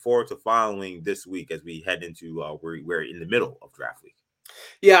looking forward to following this week as we head into we're in the middle of draft week?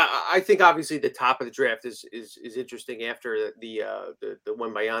 Yeah, I think obviously the top of the draft is interesting after the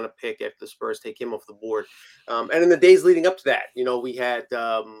Wembanyama pick, after the Spurs take him off the board, and in the days leading up to that, we had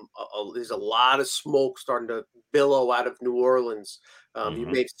there's a lot of smoke starting to billow out of New Orleans. You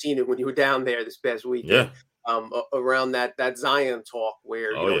may have seen it when you were down there this past weekend. Around that Zion talk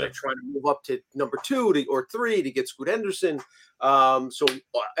where they're trying to move up to number 2 or 3 to get Scoot Henderson. And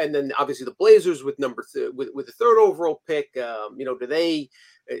then obviously the Blazers with with the 3rd overall pick. Do they?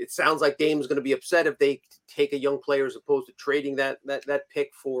 It sounds like Dame's going to be upset if they take a young player as opposed to trading that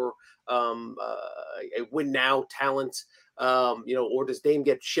pick for a win now talent. Or does Dame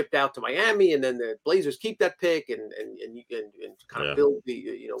get shipped out to Miami and then the Blazers keep that pick and kind of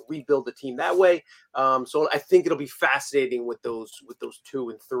rebuild the team that way. So I think it'll be fascinating with those 2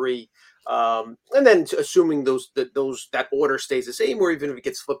 and 3. And then assuming that order stays the same, or even if it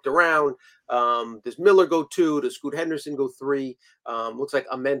gets flipped around, does Miller go 2? Does Scoot Henderson go 3? Looks like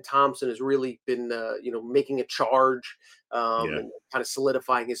Amen Thompson has really been, making a charge and kind of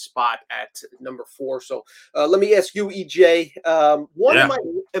solidifying his spot at number 4. So let me ask you, EJ, am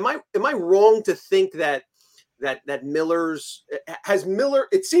I wrong to think that Miller,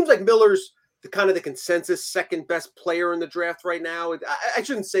 it seems like Miller's the consensus second best player in the draft right now? I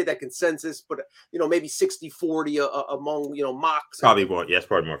shouldn't say that consensus, but maybe 60-40 among mocks. Probably more. Yes,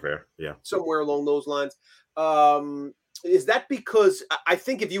 probably more fair. Yeah, somewhere along those lines. Is that because I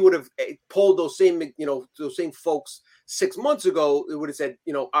think if you would have polled those same folks 6 months ago, it would have said,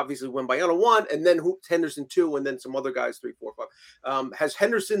 obviously Wembanyama 1, and then Henderson 2, and then some other guys 3, 4, 5. Has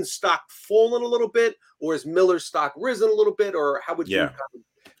Henderson's stock fallen a little bit, or has Miller's stock risen a little bit, or how would you?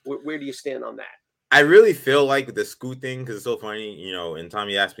 Where do you stand on that? I really feel like with the Scoot thing, because it's so funny, and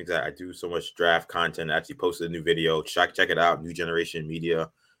Tommy asked me because I do so much draft content. I actually posted a new video. Check it out. New Generation Media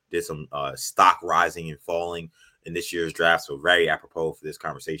did some stock rising and falling in this year's draft, so very apropos for this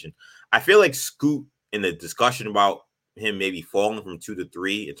conversation. I feel like Scoot, in the discussion about him maybe falling from 2 to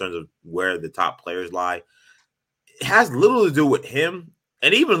 3 in terms of where the top players lie, it has little to do with him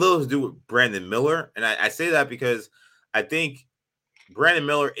and even little to do with Brandon Miller. And I say that because I think Brandon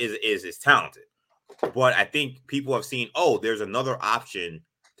Miller is talented, but I think people have seen, there's another option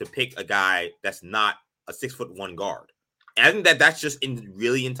to pick a guy that's not a 6'1" guard. And I think that's just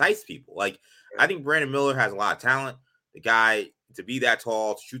really enticed people. Like, I think Brandon Miller has a lot of talent. The guy to be that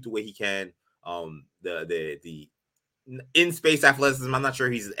tall, to shoot the way he can, the in space athleticism. I'm not sure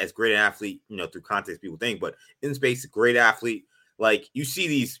he's as great an athlete, through context people think, but in space, great athlete. Like, you see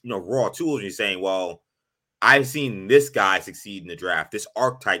these, raw tools, and you're saying, well, I've seen this guy succeed in the draft, this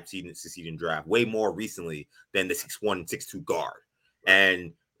archetype succeed in draft way more recently than the 6'1", 6'2" guard.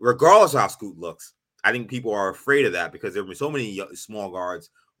 And regardless of how Scoot looks, I think people are afraid of that because there have been so many small guards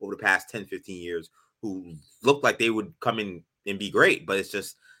over the past 10, 15 years who look like they would come in and be great, but it's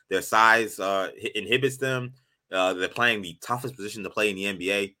just their size inhibits them. They're playing the toughest position to play in the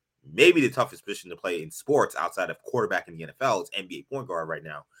NBA, maybe the toughest position to play in sports outside of quarterback in the NFL. It's NBA point guard right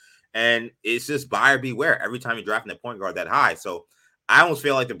now. And it's just buyer beware every time you're drafting a point guard that high. So I almost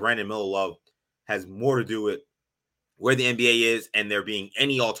feel like the Brandon Miller love has more to do with where the NBA is and there being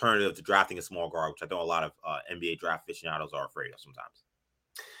any alternative to drafting a small guard, which I know a lot of NBA draft aficionados are afraid of sometimes.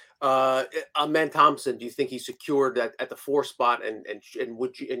 Amen Thompson, do you think he's secured at the 4 spot, and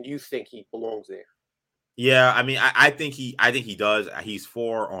you think he belongs there? Yeah, I mean, I think he does. He's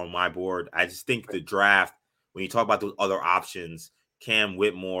 4 on my board. I just think the draft, when you talk about those other options, Cam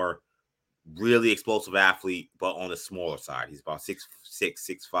Whitmore, really explosive athlete, but on the smaller side. He's about 6'6",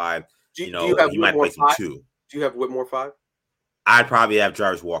 6'5". Do you have he might play some 2. Do you have Whitmore 5? I'd probably have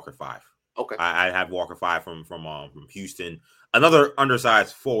Jarvis Walker 5. Okay. I'd have Walker 5 from Houston. Another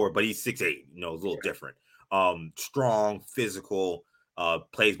undersized forward, but he's 6'8". A little different. Strong, physical,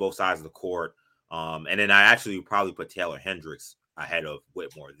 plays both sides of the court. And then I actually probably put Taylor Hendricks ahead of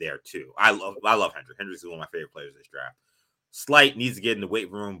Whitmore there too. I love Hendricks. Hendricks is one of my favorite players this draft. Slight, needs to get in the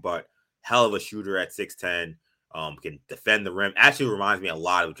weight room, but hell of a shooter at 6'10". Can defend the rim. Actually reminds me a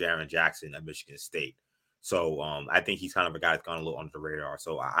lot of Jaren Jackson at Michigan State. So I think he's kind of a guy that's gone a little under the radar.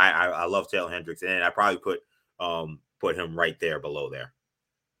 So I love Taylor Hendricks, and I probably put him right there below there.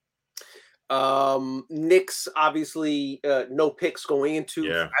 Knicks obviously no picks going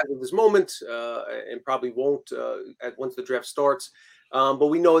into as of this moment, and probably won't once the draft starts. But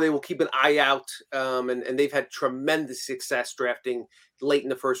we know they will keep an eye out, and they've had tremendous success drafting late in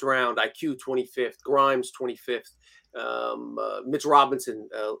the first round. IQ 25th, Grimes 25th, Mitch Robinson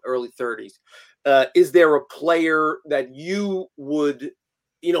early 30s. Is there a player that you would,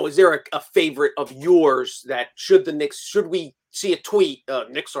 is there a favorite of yours that should we see a tweet,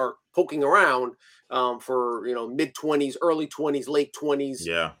 Knicks are poking around for, mid-20s, early 20s, late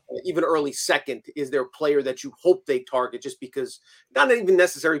 20s, even early second? Is there a player that you hope they target just because, not even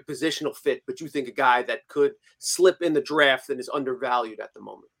necessarily positional fit, but you think a guy that could slip in the draft and is undervalued at the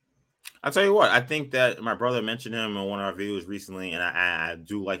moment? I'll tell you what, I think that my brother mentioned him in one of our videos recently, and I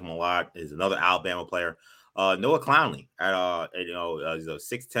do like him a lot, is another Alabama player, Noah Clowney. He's a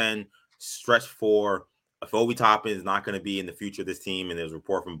 6'10", stretch 4. If Obi Toppin is not going to be in the future of this team, and there's a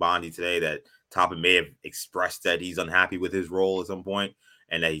report from Bondi today that Toppin may have expressed that he's unhappy with his role at some point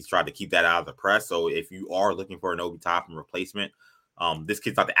and that he's tried to keep that out of the press. So if you are looking for an Obi Toppin replacement, this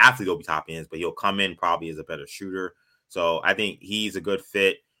kid's not the athlete Obi Toppin is, but he'll come in probably as a better shooter. So I think he's a good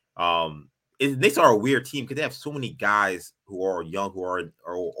fit. Knicks are a weird team because they have so many guys who are young, who are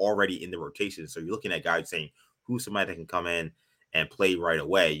already in the rotation. So you're looking at guys saying who's somebody that can come in and play right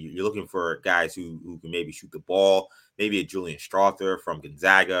away. You're looking for guys who can maybe shoot the ball, maybe a Julius Strother from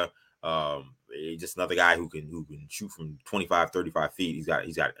Gonzaga, just another guy who can shoot from 25, 35 feet. He's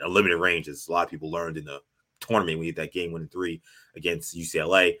got a limited range, as a lot of people learned in the tournament when he hit that game-winning 3 against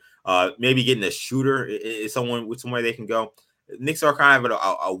UCLA. Maybe getting a shooter is somewhere they can go. Knicks are kind of at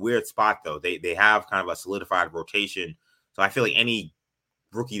a weird spot, though. They have kind of a solidified rotation. So I feel like any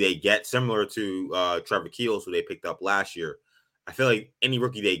rookie they get, similar to Trevor Keels, who they picked up last year. I feel like any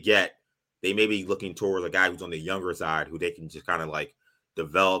rookie they get, they may be looking towards a guy who's on the younger side, who they can just kind of like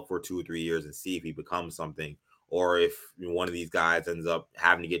develop for 2 or 3 years and see if he becomes something. Or if one of these guys ends up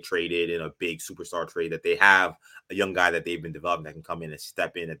having to get traded in a big superstar trade, that they have a young guy that they've been developing that can come in and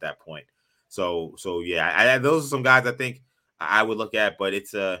step in at that point. So yeah, those are some guys I think I would look at. But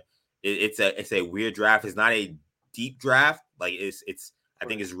it's a weird draft. It's not a deep draft. Like I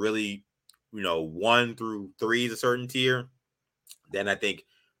think it's really 1 through 3 is a certain tier. Then I think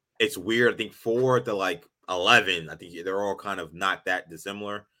it's weird. I think 4 to like 11, I think they're all kind of not that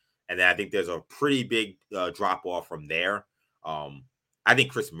dissimilar. And then I think there's a pretty big drop off from there. I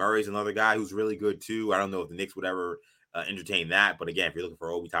think Chris Murray's another guy who's really good too. I don't know if the Knicks would ever entertain that, but again, if you're looking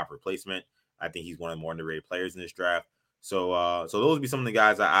for Obi top replacement, I think he's one of the more underrated players in this draft. So those would be some of the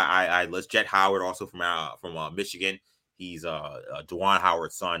guys I list. Jet Howard, also from Michigan. He's DeJuan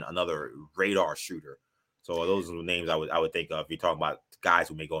Howard's son, another radar shooter. So those are the names I would think of if you're talking about guys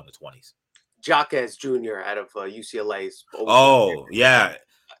who may go in the 20s. Jaquez Jr. out of UCLA's. Oh yeah,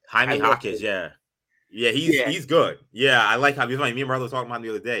 Jaime Jaquez. Yeah, he's good. Yeah, I like how me and my brother were talking about him the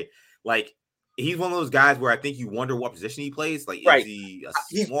other day. Like, he's one of those guys where I think you wonder what position he plays. Like, is he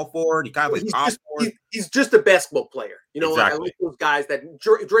a small forward? He kind of like power forward. He's just a basketball player. Exactly. I like those guys that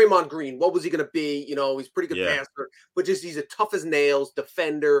Draymond Green. What was he going to be? He's a pretty good passer, but he's a tough as nails,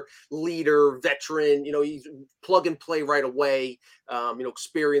 defender, leader, veteran. He's plug and play right away.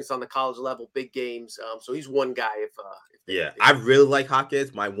 Experience on the college level, big games. So he's one guy. I really like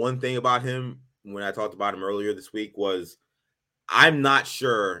Jaquez. My one thing about him, when I talked about him earlier this week, was I'm not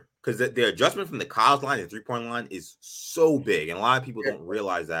sure, because the adjustment from the college line and 3-point line is so big. And a lot of people don't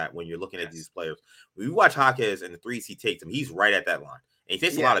realize that when you're looking at these players. When you watch Jaquez and the threes he takes, he's right at that line. And he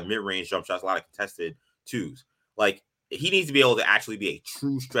takes a lot of mid-range jump shots, a lot of contested twos. Like, he needs to be able to actually be a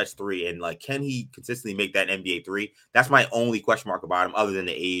true stretch 3. And, like, can he consistently make that NBA 3? That's my only question mark about him, other than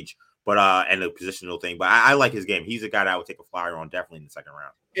the age, but and the positional thing. But I like his game. He's a guy that I would take a flyer on definitely in the second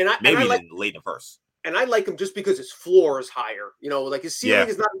round. Maybe late in the first. And I like him just because his floor is higher. Like his ceiling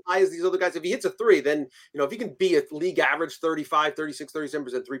is not as high as these other guys. If he hits a 3, then, if he can be a league average 35, 36,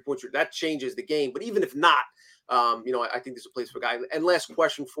 37% 3-point shooter, that changes the game. But even if not, I think there's a place for a guy. And last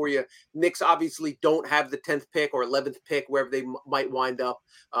question for you. Knicks obviously don't have the 10th pick or 11th pick, wherever they might wind up.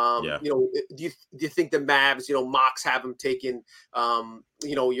 Do you think the Mavs, mocks have him taken,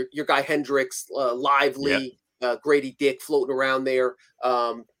 your guy Hendricks, Lively, Grady Dick floating around there?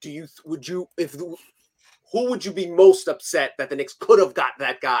 Who would you be most upset that the Knicks could have got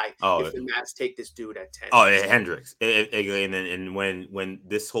that guy if the Mavs take this dude at 10? Oh, yeah, Hendricks. And when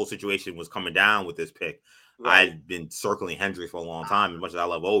this whole situation was coming down with this pick, I'd been circling Hendricks for a long time. As much as I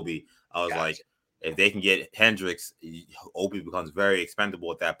love Obi, I was like, if they can get Hendricks, Obi becomes very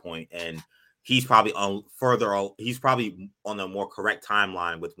expendable at that point. And he's probably he's probably on a more correct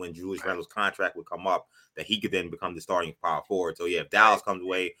timeline with when Julius Randle's contract would come up, that he could then become the starting power forward. So if Dallas comes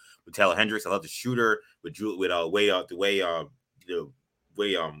away with Taylor Hendricks, I love the shooter with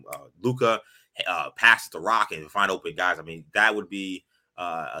Luka passes the rock and find open guys. I mean, that would be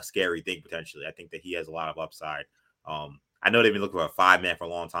a scary thing potentially. I think that he has a lot of upside. I know they've been looking for a 5-man for a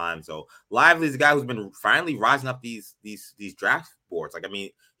long time. So Lively is a guy who's been finally rising up these draft boards. Like, I mean,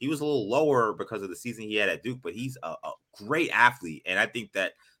 he was a little lower because of the season he had at Duke, but he's a great athlete. And I think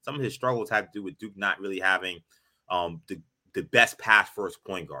that some of his struggles had to do with Duke not really having the best pass first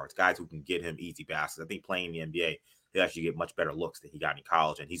point guards, guys who can get him easy passes. I think playing in the NBA, he'll actually get much better looks than he got in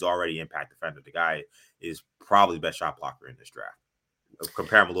college. And he's already an impact defender. The guy is probably the best shot blocker in this draft.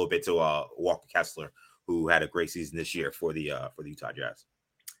 Compare him a little bit to Walker Kessler, who had a great season this year for the Utah Jazz.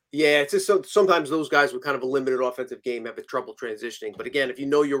 Yeah, it's just sometimes those guys with kind of a limited offensive game have trouble transitioning. But again, if you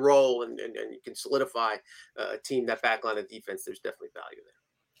know your role and you can solidify a team, that backline of defense, there's definitely value there.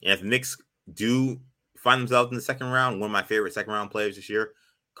 And if the Knicks do find themselves in the second round, one of my favorite second round players this year,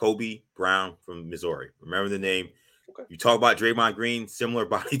 Kobe Brown from Missouri. Remember the name. Okay. You talk about Draymond Green, similar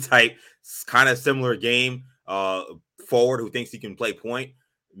body type, kind of similar game, forward who thinks he can play point,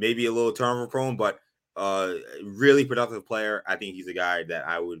 maybe a little turnover prone, but really productive player. I think he's a guy that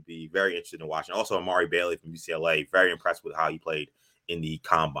I would be very interested in watching. Also, Amari Bailey from UCLA, very impressed with how he played in the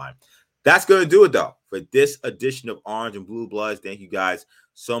combine. That's going to do it, though, for this edition of Orange and Blue Bloods. Thank you guys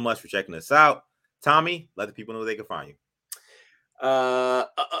so much for checking us out. Tommy, let the people know where they can find you.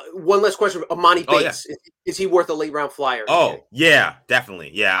 One last question. Amani Bates, is he worth a late round flyer? Oh, yeah, definitely.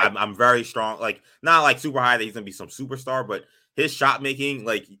 Yeah, I'm very strong. Like, not like super high that he's going to be some superstar, but his shot making,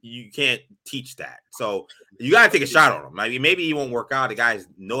 like, you can't teach that. So you got to take a shot on him. Maybe he won't work out. The guy has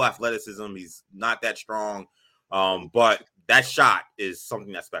no athleticism. He's not that strong. But that shot is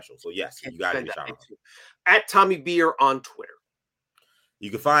something that's special. So yes, you got to give a shout out. At Tommy Beer on Twitter. You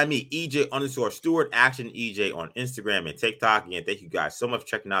can find me, EJ_Stewart, Action EJ on Instagram and TikTok. Again, thank you guys so much for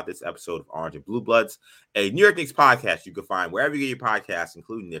checking out this episode of Orange and Blue Bloods, a New York Knicks podcast you can find wherever you get your podcasts,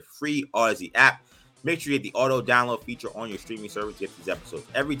 including the free Odyssey app. Make sure you get the auto download feature on your streaming service to get these episodes.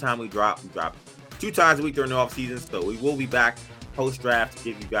 Every time we drop 2 times a week during the off season. So we will be back post-draft to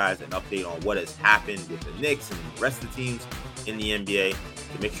give you guys an update on what has happened with the Knicks and the rest of the teams in the NBA.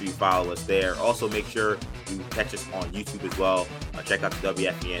 So make sure you follow us there. Also, make sure you catch us on YouTube as well. Check out the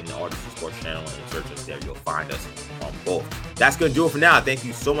WFEN and the Odyssey Sports channel and search us there. You'll find us on both. That's going to do it for now. Thank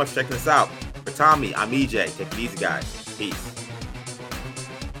you so much for checking us out. For Tommy, I'm EJ. Take it easy, guys. Peace.